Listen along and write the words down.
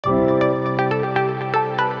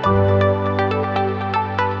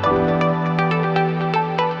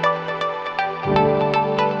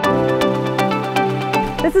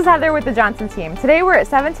This is Heather with the Johnson team. Today we're at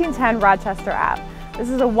 1710 Rochester Ave. This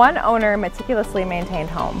is a one-owner, meticulously maintained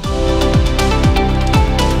home.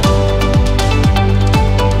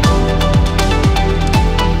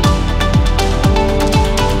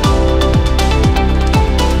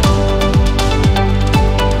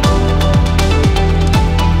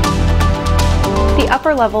 The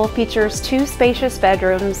upper level features 2 spacious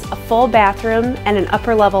bedrooms, a full bathroom, and an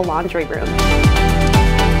upper level laundry room.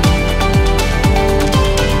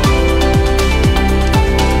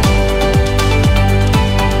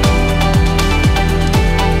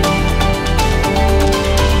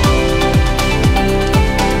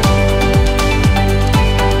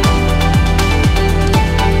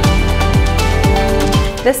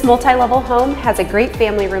 This multi-level home has a great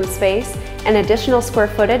family room space and additional square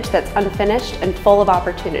footage that's unfinished and full of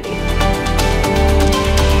opportunity.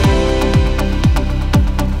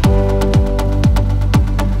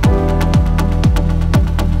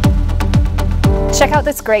 Check out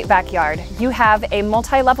this great backyard. You have a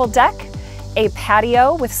multi-level deck, a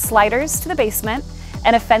patio with sliders to the basement,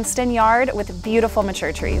 and a fenced-in yard with beautiful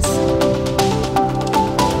mature trees.